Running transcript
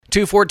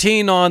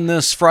2:14 on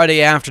this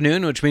Friday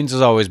afternoon, which means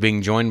as always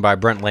being joined by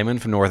Brent Lehman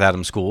from North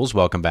Adams Schools.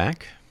 Welcome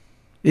back.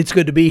 It's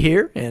good to be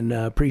here and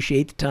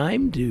appreciate the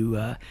time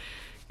to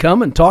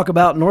come and talk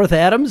about North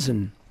Adams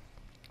and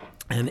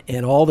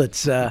all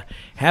that's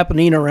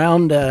happening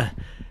around the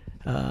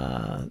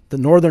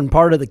northern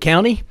part of the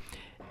county.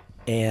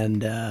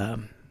 And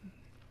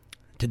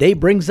today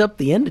brings up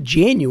the end of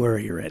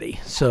January already,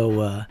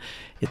 so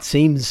it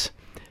seems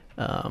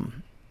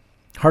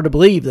hard to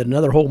believe that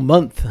another whole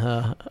month,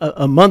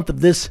 a month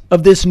of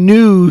this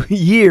new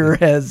year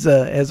has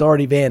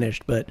already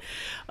vanished. But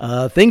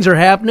things are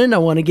happening. I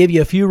want to give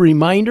you a few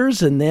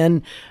reminders and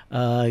then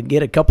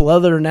get a couple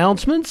other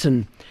announcements.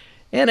 And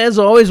as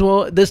always,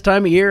 well, this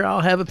time of year, I'll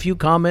have a few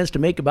comments to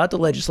make about the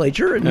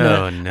legislature. And,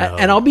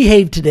 and I'll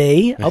behave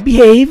today. I'll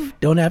behave.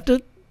 Don't have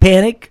to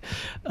panic.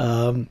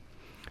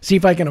 See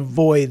if I can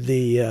avoid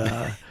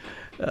the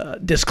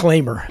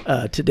disclaimer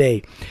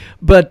today.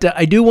 But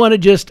I do want to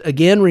just,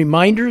 again,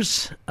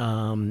 reminders.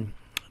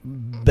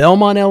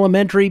 Belmont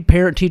Elementary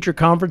Parent-Teacher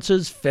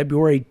Conferences,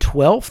 February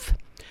 12th.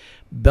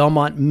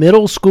 Belmont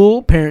Middle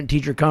School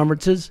Parent-Teacher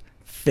Conferences,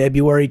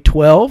 February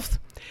 12th.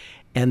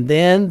 And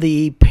then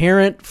the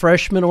Parent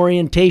Freshman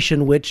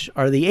Orientation, which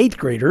are the 8th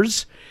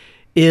graders,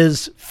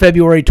 is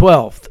February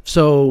 12th.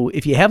 So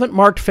if you haven't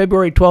marked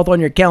February 12th on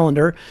your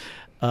calendar,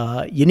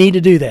 you need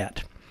to do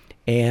that.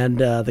 And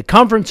the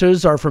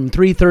conferences are from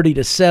 3:30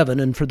 to 7.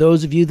 And for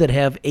those of you that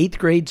have 8th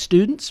grade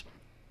students,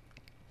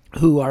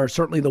 who are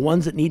certainly the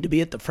ones that need to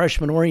be at the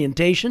freshman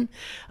orientation,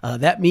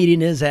 that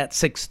meeting is at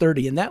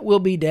 6:30. And that will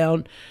be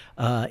down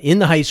in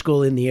the high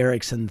school in the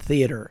Erickson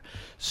Theater.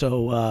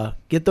 So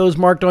get those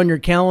marked on your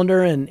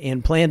calendar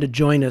and plan to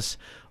join us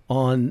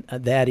on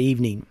that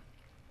evening.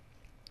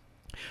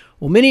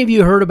 Well, many of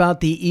you heard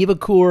about the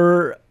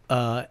EvaCore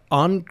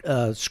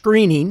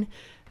screening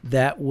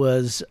that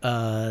was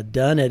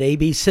done at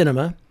AB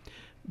Cinema,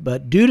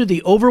 but due to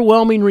the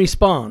overwhelming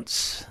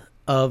response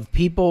of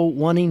people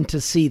wanting to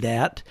see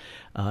that,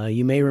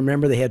 you may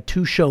remember they had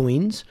 2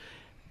 showings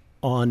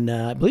on,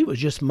 I believe it was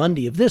just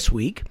Monday of this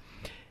week,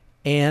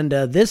 and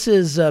this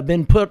has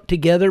been put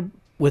together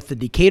with the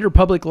Decatur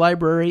Public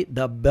Library,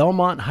 the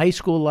Belmont High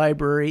School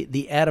Library,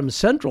 the Adams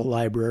Central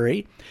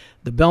Library,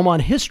 the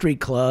Belmont History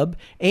Club,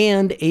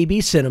 and AB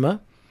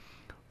Cinema.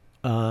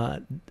 We're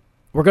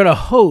going to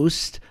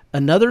host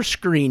another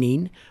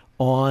screening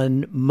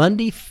on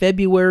Monday,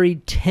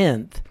 February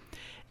 10th,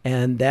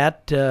 and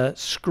that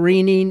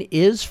screening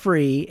is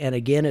free, and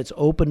again, it's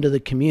open to the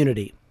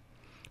community.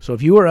 So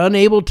if you are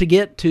unable to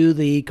get to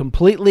the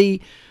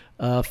completely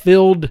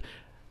filled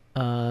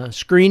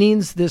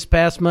screenings this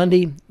past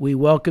Monday, we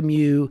welcome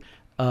you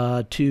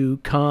to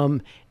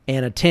come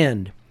and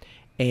attend.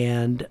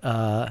 And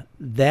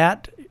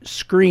that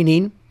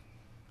screening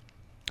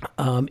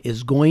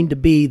is going to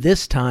be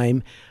this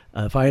time,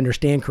 if I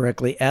understand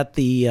correctly, at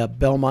the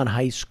Belmont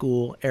High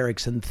School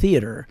Erickson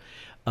Theater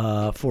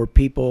for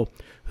people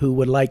who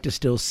would like to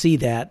still see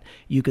that.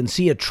 You can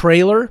see a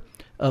trailer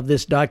of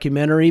this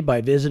documentary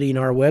by visiting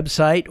our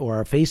website or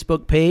our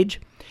Facebook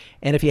page.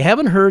 And if you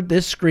haven't heard,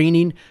 this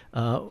screening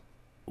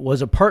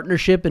was a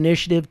partnership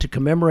initiative to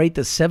commemorate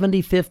the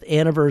 75th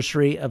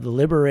anniversary of the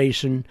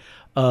liberation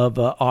of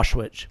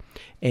Auschwitz.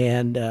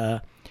 And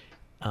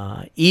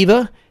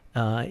Eva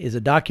is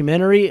a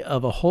documentary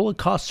of a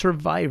Holocaust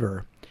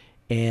survivor.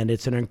 And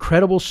it's an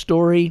incredible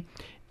story,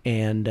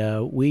 and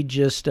we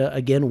just,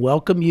 again,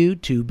 welcome you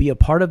to be a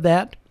part of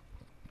that.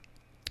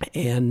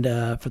 And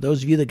for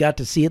those of you that got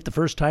to see it the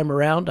first time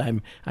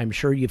around, I'm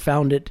sure you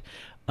found it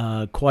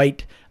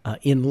quite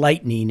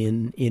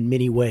enlightening in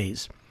many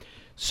ways.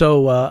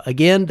 So,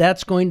 again,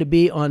 that's going to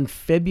be on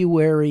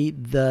February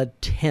the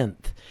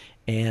 10th,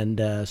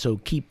 and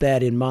so keep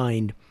that in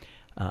mind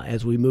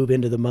as we move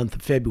into the month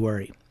of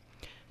February.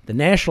 The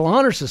National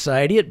Honor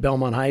Society at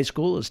Belmont High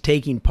School is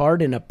taking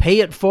part in a Pay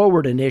It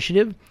Forward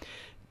initiative,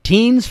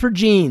 Teens for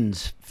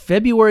Genes,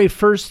 February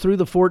 1st through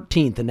the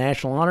 14th. The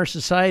National Honor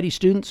Society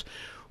students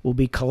will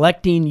be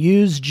collecting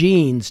used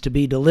jeans to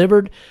be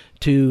delivered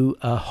to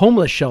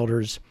homeless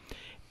shelters,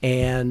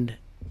 and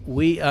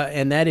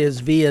that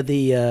is via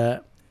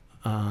the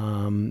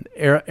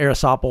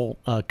Arisopple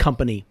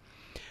company.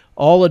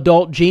 All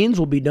adult jeans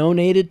will be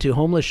donated to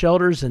homeless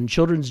shelters, and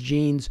children's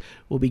jeans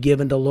will be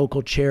given to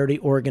local charity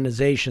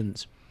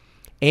organizations.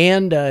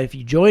 And if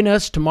you join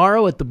us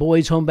tomorrow at the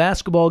boys' home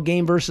basketball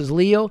game versus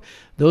Leo,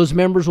 those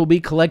members will be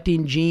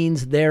collecting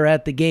jeans there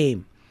at the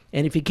game.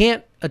 And if you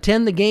can't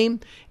attend the game,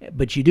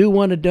 but you do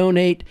want to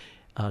donate,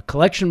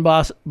 collection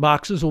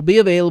boxes will be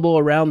available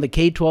around the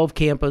K-12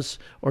 campus,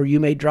 or you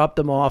may drop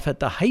them off at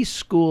the high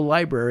school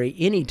library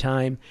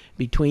anytime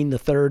between the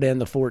 3rd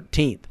and the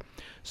 14th.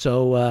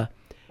 So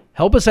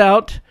help us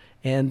out,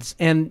 and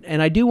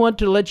I do want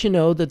to let you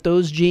know that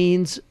those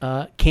jeans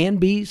can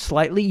be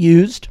slightly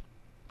used,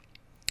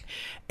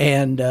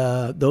 and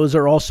those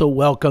are also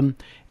welcome,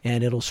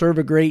 and it'll serve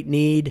a great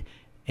need,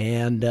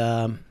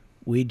 and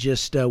we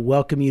just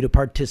welcome you to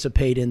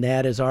participate in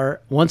that as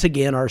once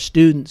again our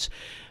students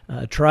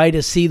try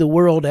to see the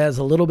world as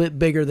a little bit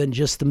bigger than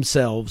just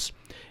themselves,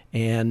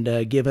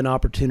 and give an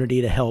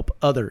opportunity to help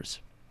others.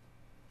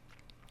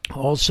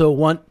 Also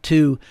want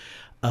to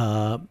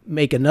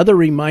make another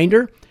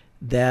reminder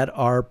that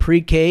our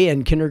pre-K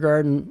and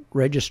kindergarten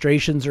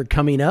registrations are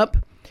coming up.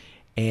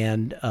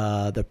 And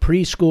the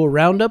preschool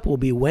roundup will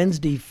be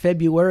Wednesday,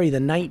 February the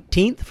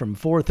 19th from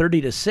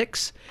 4:30 to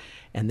 6.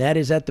 And that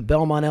is at the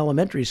Belmont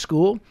Elementary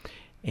School.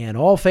 And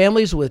all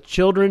families with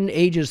children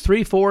ages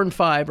 3, 4, and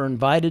 5 are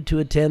invited to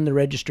attend the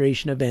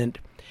registration event.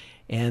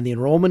 And the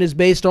enrollment is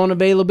based on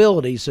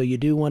availability, so you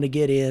do want to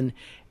get in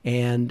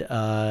and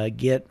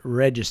get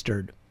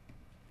registered.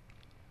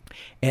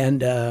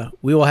 And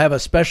we will have a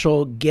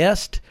special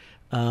guest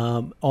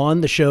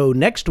on the show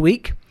next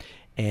week,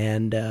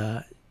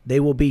 and they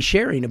will be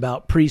sharing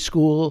about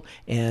preschool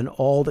and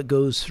all that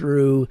goes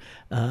through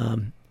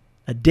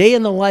a day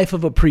in the life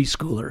of a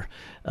preschooler.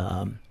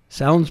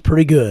 Sounds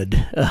pretty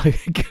good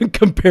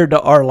compared to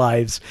our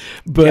lives.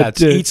 But yeah,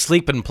 it's eat,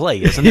 sleep, and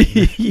play, isn't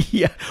it?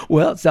 Yeah,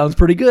 well, it sounds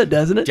pretty good,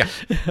 doesn't it?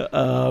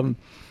 Yeah.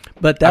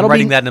 But that'll I'm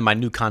writing that in my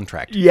new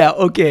contract. Yeah,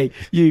 okay.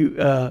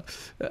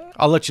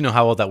 I'll let you know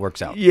how well that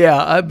works out.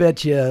 Yeah, I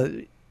bet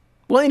you.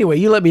 Well, anyway,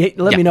 you let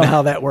me know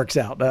how that works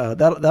out.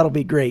 That'll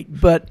be great.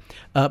 But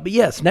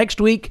yes,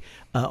 next week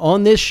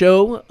on this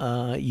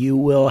show, you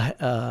will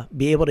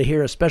be able to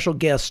hear a special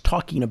guest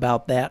talking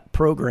about that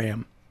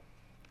program.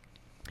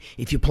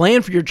 If you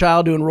plan for your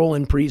child to enroll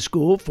in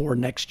preschool for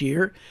next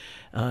year,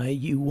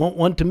 you won't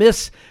want to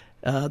miss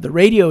the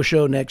radio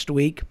show next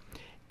week.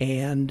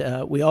 And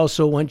we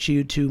also want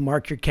you to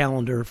mark your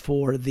calendar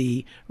for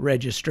the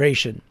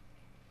registration.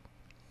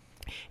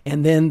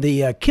 And then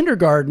the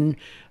kindergarten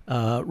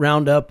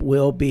roundup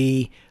will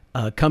be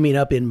coming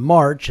up in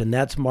March, and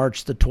that's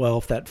March the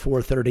 12th at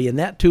 4:30. And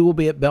that, too, will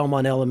be at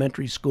Belmont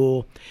Elementary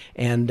School.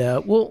 And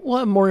we'll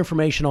have more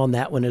information on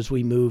that one as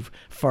we move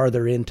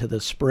farther into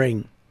the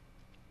spring.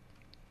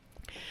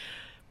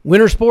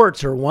 Winter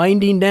sports are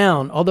winding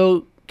down,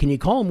 although can you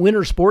call them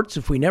winter sports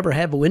if we never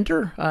have a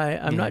winter?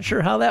 I'm not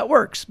sure how that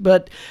works,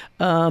 but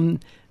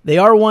they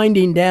are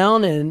winding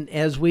down, and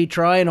as we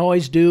try and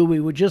always do, we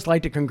would just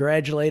like to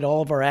congratulate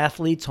all of our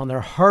athletes on their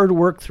hard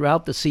work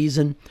throughout the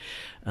season.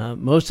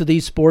 Most of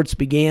these sports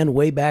began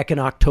way back in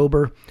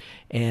October,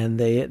 and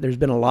there's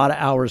been a lot of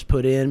hours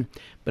put in.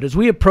 But as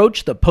we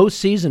approach the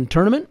postseason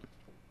tournament,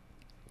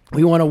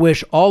 we want to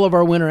wish all of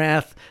our winter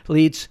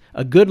athletes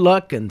a good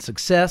luck and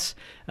success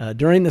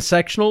during the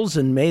sectionals,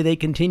 and may they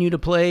continue to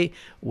play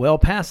well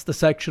past the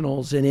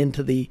sectionals and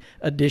into the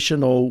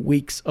additional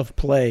weeks of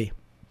play.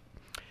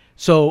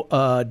 So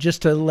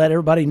just to let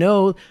everybody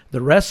know,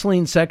 the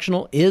wrestling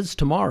sectional is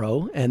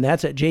tomorrow, and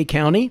that's at Jay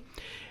County.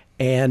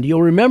 And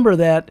you'll remember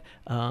that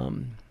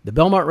the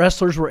Belmont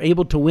wrestlers were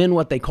able to win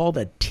what they called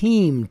a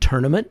team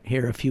tournament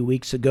here a few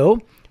weeks ago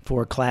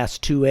for Class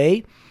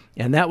 2A.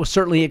 And that was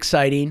certainly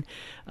exciting.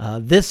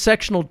 This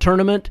sectional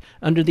tournament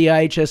under the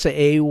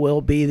IHSAA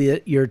will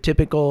be your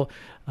typical,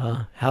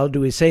 how do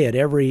we say it,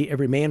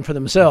 every man for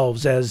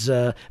themselves as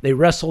they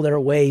wrestle their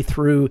way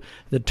through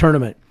the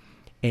tournament.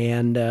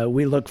 And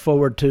we look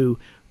forward to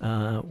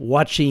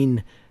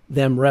watching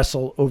them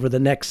wrestle over the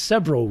next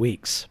several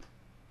weeks.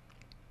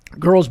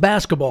 Girls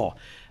basketball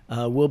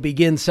will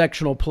begin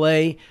sectional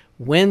play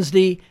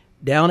Wednesday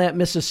down at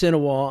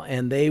Mississinewa,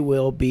 and they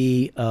will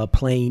be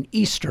playing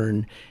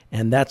Eastern,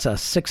 and that's a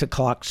 6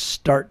 o'clock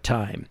start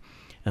time.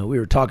 We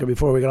were talking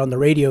before we got on the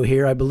radio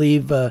here. I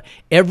believe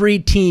every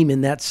team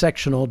in that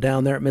sectional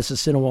down there at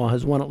Mississinewa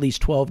has won at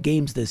least 12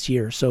 games this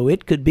year, so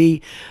it could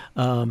be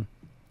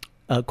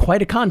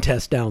quite a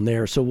contest down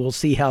there, so we'll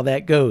see how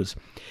that goes.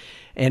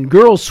 And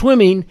girls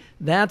swimming,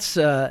 that's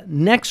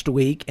next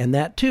week, and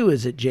that too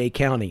is at Jay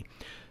County.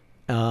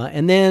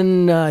 And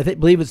then I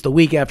believe it's the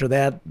week after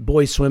that,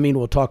 boys swimming.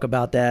 We'll talk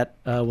about that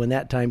when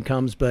that time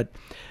comes. But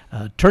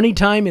tourney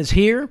time is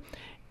here,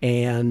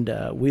 and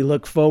we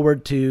look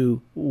forward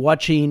to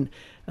watching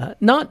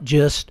not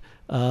just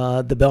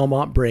the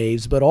Belmont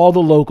Braves, but all the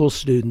local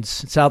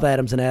students, South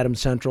Adams and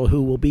Adams Central,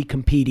 who will be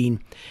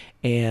competing.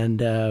 And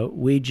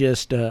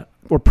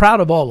we're proud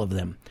of all of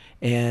them,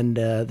 and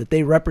that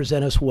they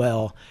represent us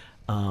well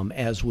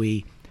as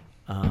we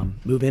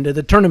move into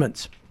the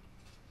tournaments.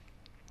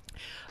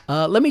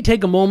 Let me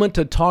take a moment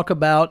to talk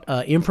about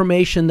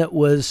information that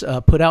was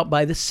put out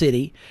by the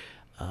city.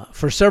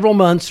 For several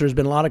months, there's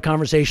been a lot of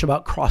conversation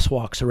about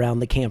crosswalks around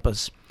the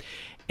campus.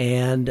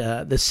 And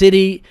the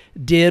city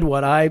did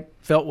what I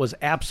felt was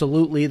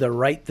absolutely the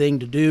right thing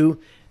to do.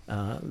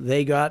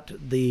 They got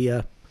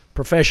the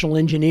professional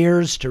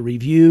engineers to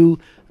review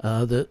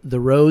the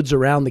roads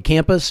around the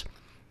campus.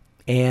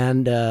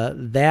 And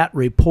that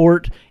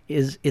report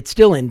it's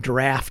still in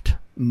draft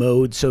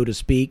mode, so to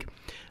speak.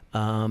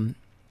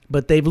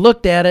 But they've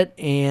looked at it,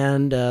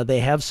 and they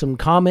have some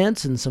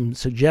comments and some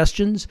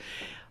suggestions.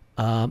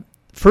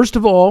 First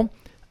of all,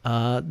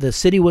 the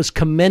city was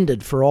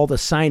commended for all the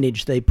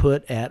signage they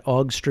put at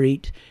Aug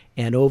Street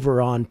and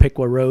over on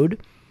Piqua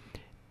Road.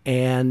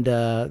 And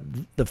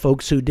the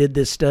folks who did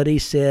this study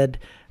said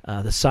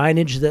the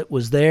signage that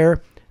was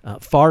there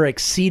far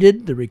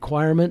exceeded the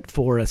requirement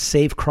for a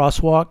safe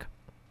crosswalk.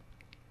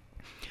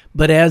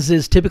 But as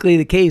is typically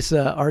the case,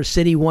 our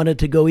city wanted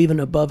to go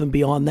even above and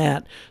beyond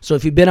that. So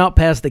if you've been out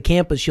past the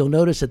campus, you'll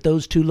notice at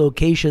those two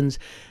locations,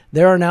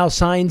 there are now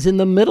signs in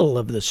the middle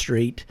of the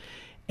street.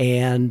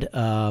 And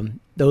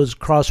those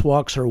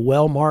crosswalks are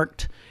well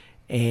marked.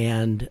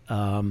 And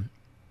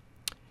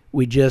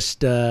we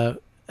just,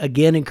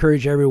 again,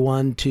 encourage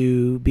everyone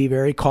to be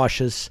very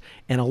cautious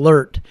and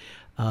alert.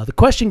 The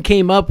question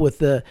came up with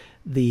the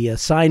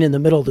sign in the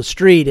middle of the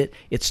street.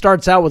 It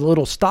starts out with a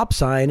little stop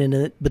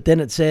sign, but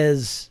then it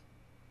says,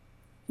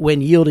 when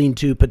yielding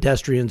to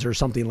pedestrians or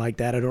something like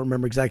that. I don't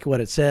remember exactly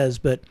what it says,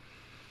 but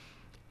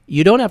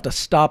you don't have to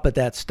stop at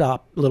that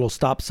little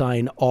stop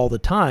sign all the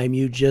time.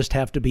 You just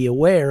have to be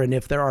aware, and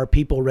if there are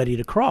people ready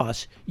to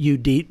cross, you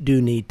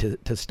do need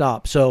to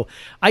stop. So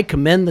I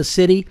commend the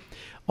city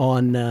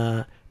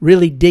on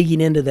really digging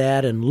into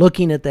that and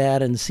looking at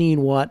that and seeing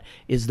what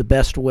is the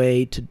best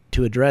way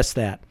to address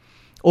that.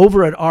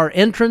 Over at our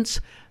entrance,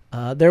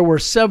 there were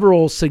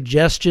several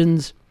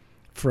suggestions,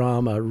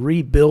 from a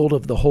rebuild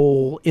of the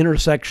whole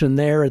intersection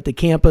there at the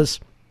campus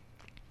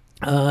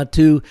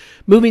to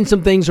moving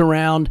some things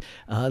around.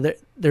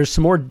 There's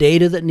some more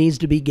data that needs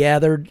to be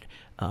gathered.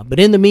 But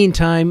in the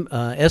meantime,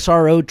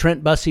 SRO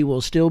Trent Bussey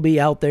will still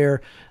be out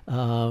there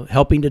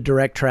helping to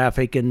direct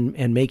traffic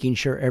and making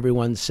sure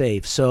everyone's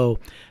safe. So,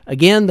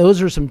 again,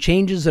 those are some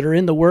changes that are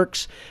in the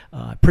works.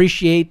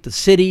 Appreciate the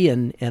city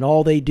and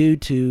all they do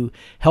to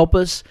help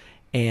us.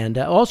 And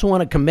I also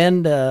want to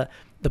commend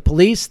the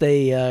police.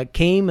 They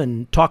came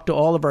and talked to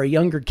all of our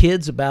younger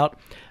kids about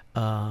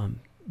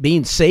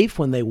being safe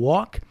when they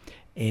walk,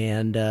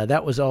 and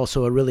that was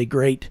also a really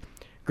great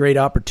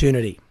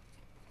opportunity.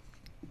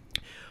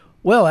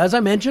 Well, as I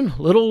mentioned,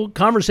 little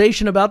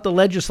conversation about the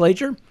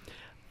legislature.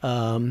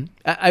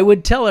 I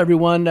would tell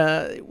everyone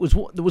it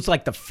was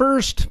like the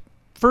first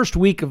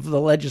week of the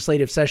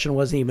legislative session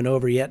wasn't even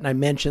over yet, and I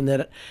mentioned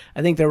that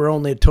I think there were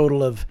only a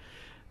total of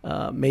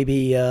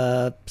maybe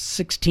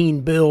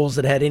 16 bills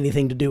that had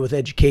anything to do with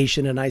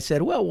education. And I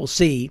said, well, we'll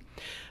see.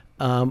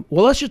 Well,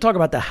 let's just talk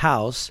about the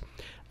House.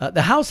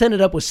 The House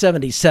ended up with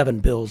 77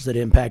 bills that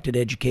impacted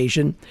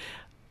education.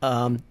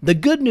 The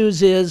good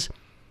news is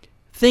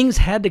things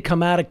had to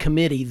come out of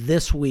committee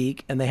this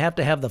week, and they have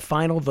to have the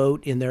final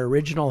vote in their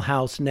original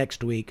House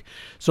next week.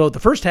 So the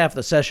first half of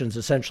the session is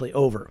essentially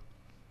over.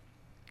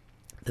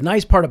 The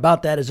nice part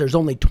about that is there's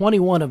only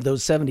 21 of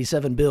those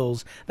 77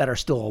 bills that are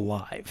still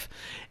alive.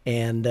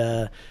 And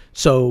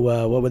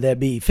so what would that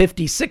be?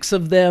 56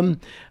 of them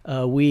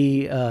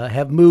we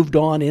have moved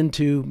on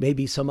into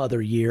maybe some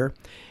other year.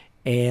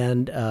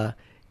 And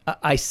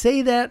I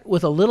say that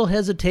with a little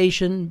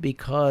hesitation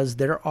because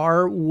there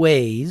are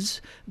ways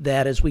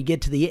that as we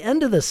get to the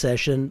end of the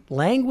session,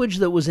 language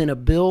that was in a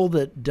bill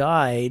that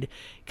died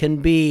can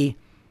be,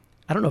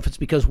 I don't know if it's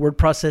because word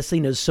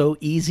processing is so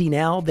easy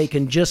now, they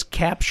can just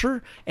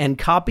capture and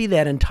copy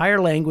that entire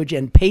language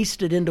and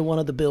paste it into one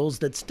of the bills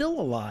that's still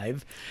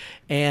alive.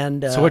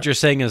 And so what you're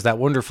saying is that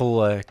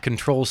wonderful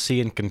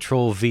Control-C and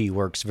Control-V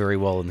works very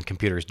well in the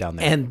computers down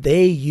there. And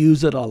they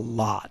use it a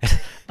lot.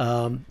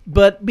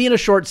 But being a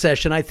short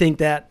session, I think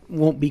that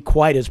won't be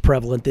quite as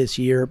prevalent this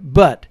year.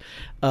 But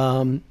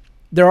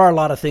there are a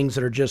lot of things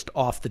that are just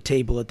off the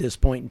table at this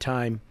point in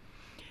time.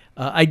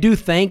 I do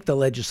thank the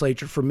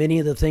legislature for many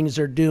of the things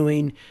they're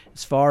doing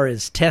as far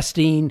as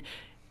testing.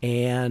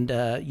 And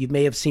you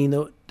may have seen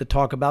the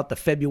talk about the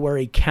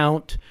February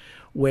count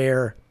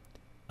where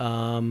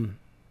we're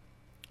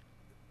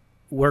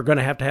going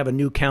to have a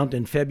new count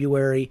in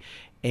February.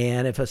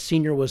 And if a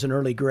senior was an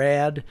early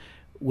grad,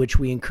 which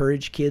we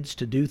encourage kids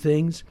to do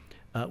things,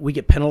 we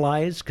get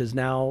penalized because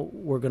now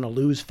we're going to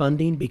lose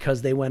funding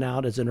because they went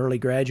out as an early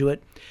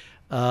graduate.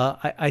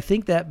 I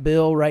think that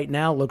bill right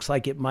now looks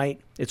like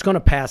it's going to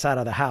pass out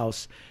of the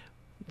House.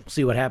 We'll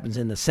see what happens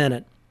in the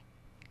Senate.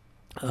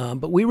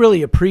 But we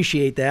really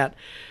appreciate that.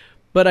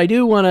 But I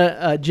do want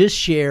to just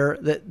share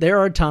that there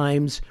are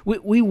times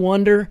we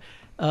wonder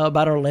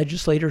about our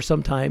legislators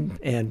sometimes.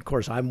 And, of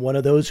course, I'm one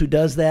of those who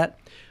does that.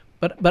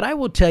 But I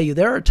will tell you,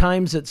 there are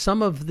times that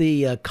some of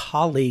the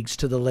colleagues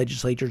to the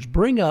legislators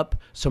bring up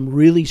some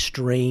really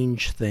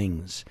strange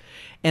things.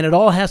 And it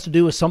all has to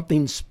do with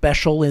something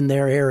special in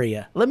their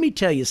area. Let me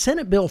tell you,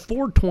 Senate Bill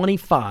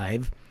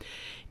 425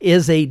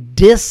 is a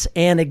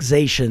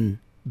disannexation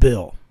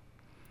bill.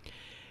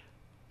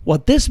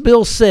 What this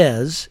bill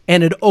says,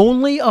 and it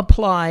only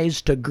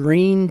applies to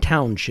Green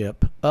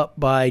Township up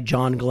by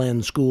John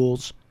Glenn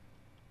Schools.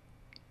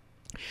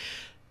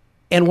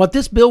 And what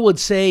this bill would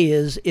say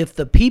is if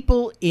the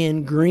people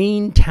in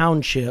Green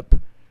Township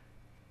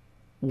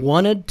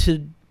wanted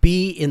to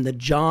be in the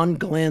John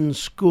Glenn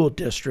School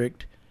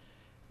District,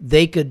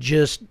 they could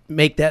just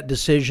make that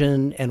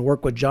decision and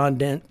work with John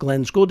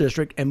Glenn School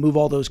District and move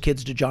all those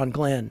kids to John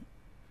Glenn.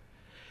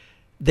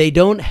 They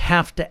don't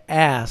have to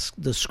ask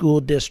the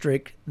school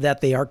district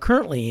that they are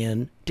currently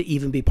in to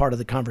even be part of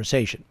the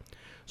conversation.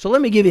 So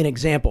let me give you an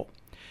example.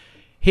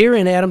 Here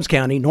in Adams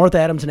County, North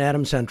Adams and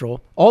Adams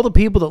Central, all the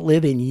people that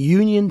live in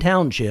Union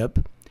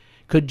Township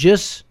could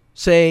just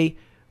say,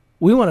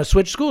 we want to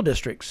switch school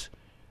districts.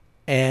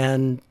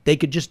 And they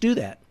could just do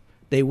that.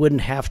 they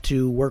wouldn't have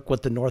to work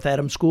with the North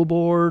Adams School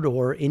Board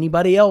or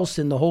anybody else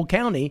in the whole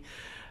county.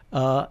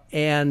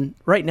 And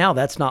right now,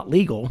 that's not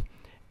legal.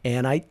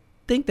 And I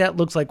think that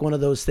looks like one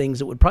of those things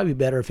that would probably be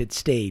better if it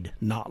stayed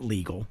not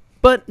legal.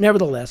 But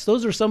nevertheless,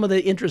 those are some of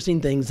the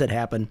interesting things that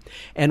happen.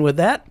 And with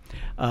that,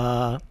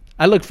 I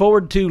look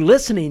forward to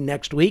listening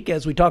next week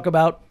as we talk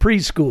about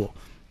preschool.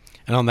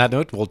 And on that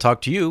note, we'll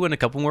talk to you in a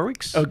couple more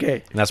weeks.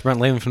 Okay. And that's Brent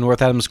Lehman from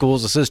North Adams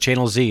Schools. This is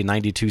Channel Z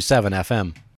 92.7 FM.